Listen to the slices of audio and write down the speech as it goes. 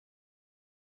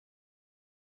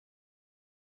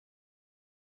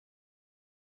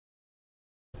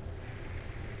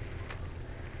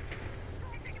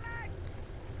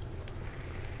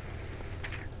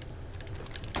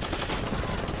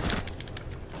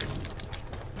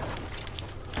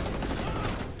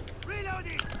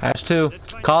That's two.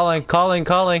 Calling.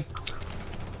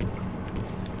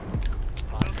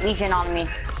 Legion on me.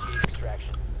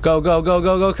 Go,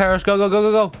 Kairos,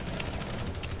 go.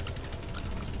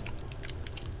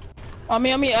 On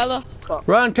me, Ella.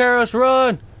 Run, Kairos,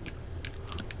 run!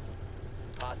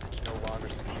 Hostage no longer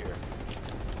secure.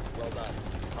 Well done.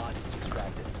 Hostage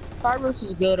extracted. Kairos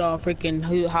is good on freaking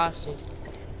hostage.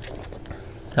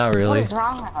 Not What really. is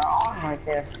wrong with her arm right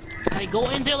there? Like, go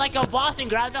in there like a boss and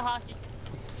grab the hostage.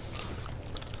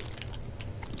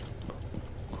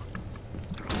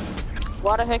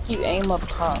 Why the heck you aim up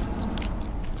top?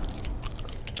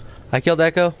 I killed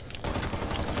Echo.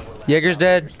 Jaeger's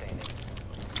dead.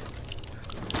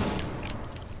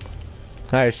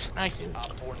 Nice. Nice.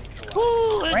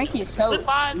 Ooh, Frankie is so.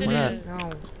 not?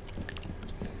 No.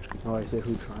 Oh, I said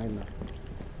who trying that?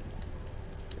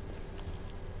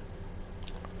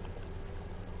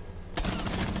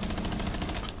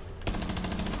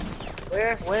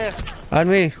 Where? On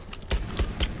me.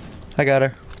 I got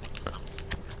her.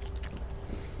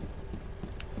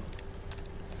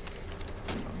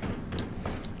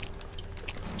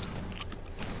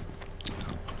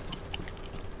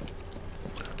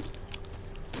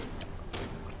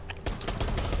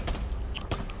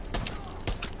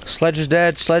 Sledge is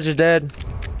dead.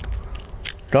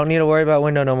 Don't need to worry about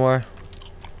window no more.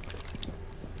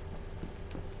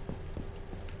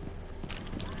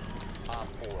 Op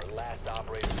 4, last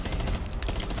operator standing.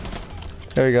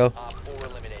 There we go. Op 4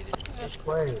 eliminated.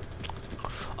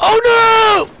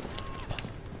 Oh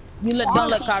no! Don't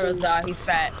let Kairos die. He's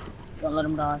fat. Don't let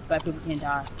him die. Fat people can't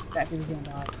die. Fat people can't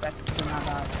die. Fat people cannot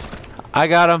die. I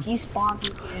got him. He spawned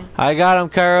again. I got him,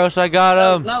 Kairos. I got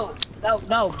him. No.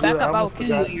 Back up. I will kill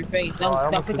you in your face.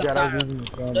 Don't pick up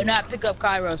Kairos. Do not pick up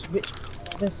Kairos, bitch.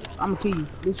 I'm gonna kill you.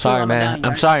 This Sorry, man.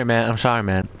 I'm sorry, man.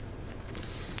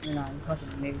 You're not fucking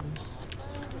amazing.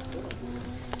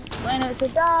 When it's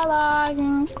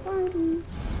 $1.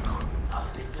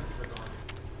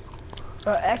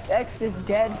 Bro, XX is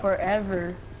dead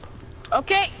forever.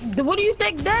 Okay, what do you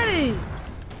think that is?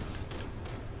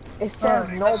 It says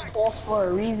no pulse for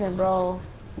a reason, bro.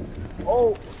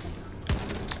 Oh.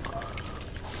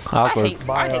 Awkward.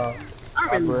 I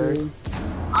really do.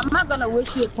 I'm not gonna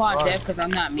wish you upon death because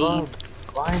I'm not mean.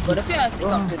 But if you have to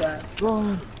come to that.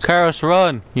 Kairos,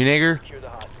 run, you nigger.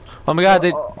 Oh my god,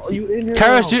 you injured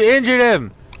Kairos, him. you injured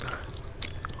him.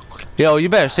 Yo, you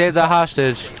better save the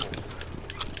hostage.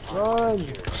 Run!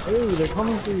 Hey, they're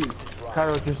coming for you.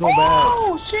 Kairos, you're so bad.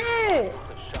 Oh shit!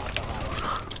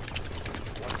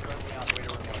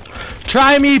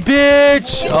 Try me,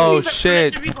 bitch! Oh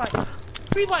shit.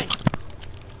 Revive.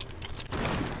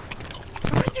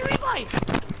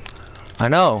 I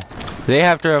know. They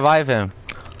have to revive him.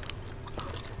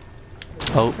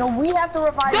 Oh. No, we have to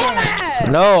revive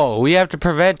him. No, we have to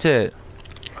prevent it.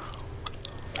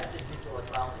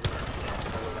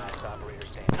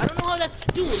 I don't know how that.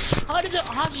 Dude, how did the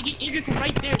hostage get injured from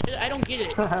right there? I don't get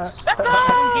it. Let's go!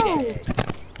 I don't get it.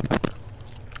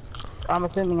 I'm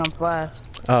assuming I'm flashed.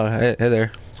 Oh, hey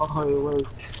there. Oh, it worked.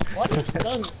 What is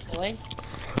done this way?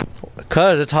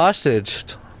 Cause it's hostage.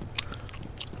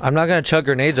 I'm not gonna chuck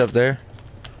grenades up there.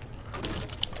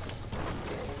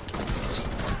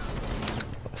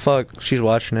 Fuck, she's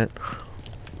watching it.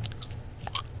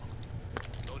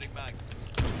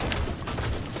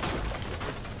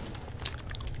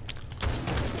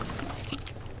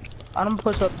 I'm gonna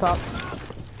push up top.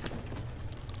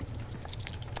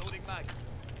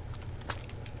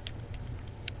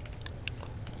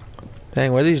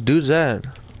 Dang, where are these dudes at?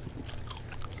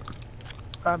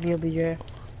 Probably OBJ.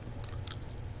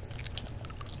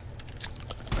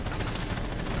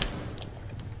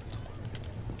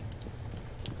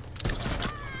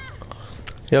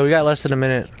 Yo, we got less than a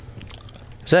minute.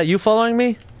 Is that you following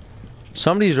me?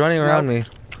 Somebody's running around me.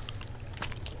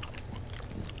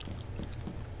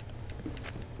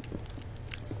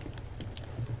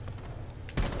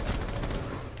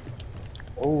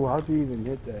 Oh, how'd you even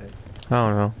hit that? I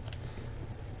don't know.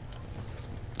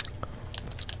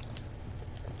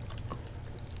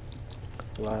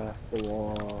 Blast the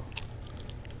wall.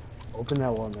 Open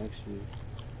that wall next to you.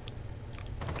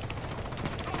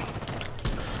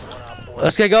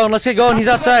 Let's get going, he's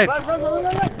outside.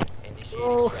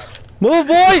 Oh. Move,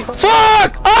 boy!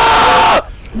 Fuck! Ah!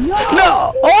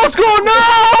 No! Old school,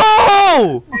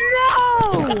 no!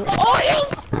 No!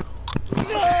 Oils!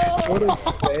 What a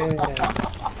spam.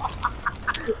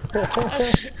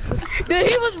 Dude,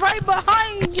 he was right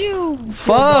behind you!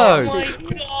 Fuck! Oh my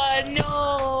god,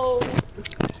 no!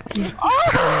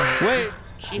 Wait.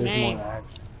 She There's made. more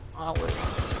action. Oh, wait.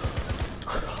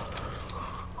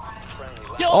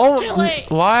 Oh, Don't do it!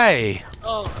 why?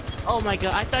 Oh. Oh my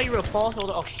god, I thought you were a false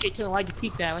holder. Oh shit, why'd you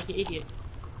peek that like an idiot?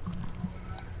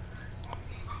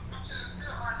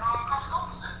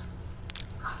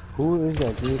 Who is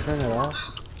that? Can you turn it off?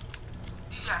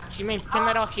 She-May, turn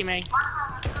that off, She-May.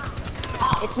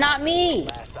 It's not me.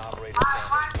 Last operator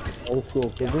standing. Old school.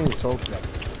 They're being salty. Time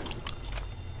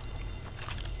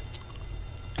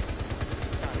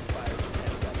expires in 10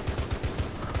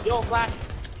 seconds. Yo, Flash.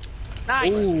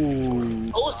 Nice.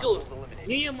 Ooh. Old school.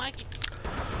 New Year, Mikey.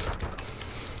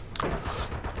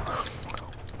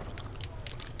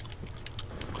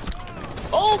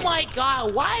 Oh my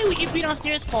god, why would you be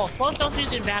downstairs, Paul? Paul's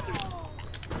downstairs in the bathroom.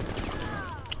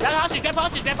 Grab hostage, grab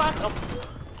hostage, grab hostage. Oh.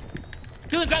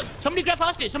 Dude, somebody grab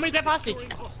hostage, somebody grab hostage.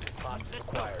 Hostage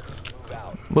acquired. Move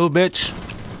out. Move, bitch.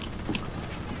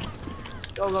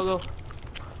 Go, go, go.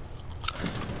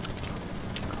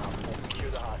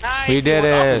 Secure the hostage. Nice. We did Oh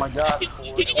it. my god. Did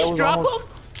you That just was drop almost- him?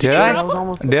 Did you I? drop That was him?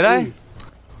 almost Did the I? ace.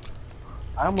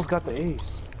 I almost got the ace.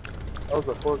 That was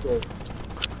the fourth ace.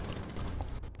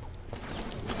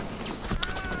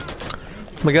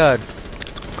 Oh my god.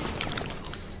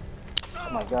 Oh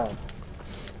my god.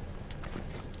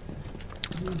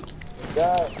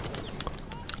 God.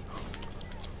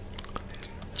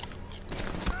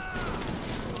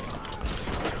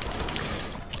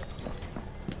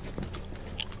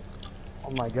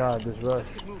 Oh my god, this rush.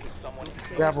 Someone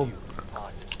Grab him.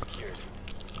 hostage secured.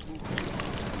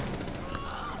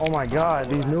 Oh my god,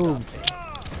 these noobs.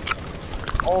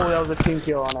 Oh, that was a team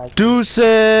kill on accident.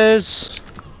 Deuces.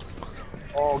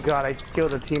 Oh god, I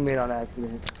killed a teammate on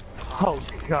accident. Oh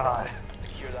god.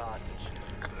 Secure the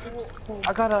hostage.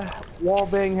 I got a wall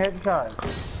bang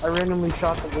headshot. I randomly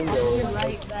shot the window.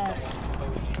 Right back.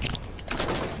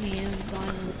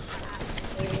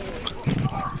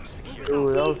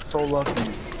 Dude, that was so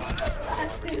lucky.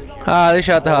 Ah, they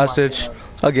shot the Oh my hostage.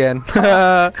 Again.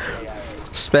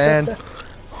 Span.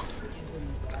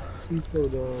 He's so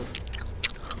dumb.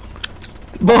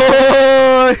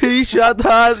 Boy, he shot the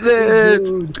hostage.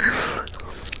 Dude.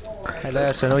 Hey,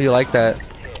 Les, I know you like that.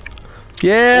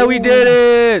 Yeah, we did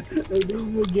it. They did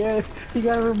it again. He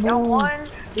got removed. Got one.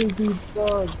 This dude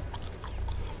sucks.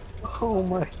 Oh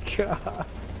my god.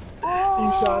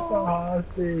 He shot the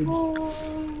hostage.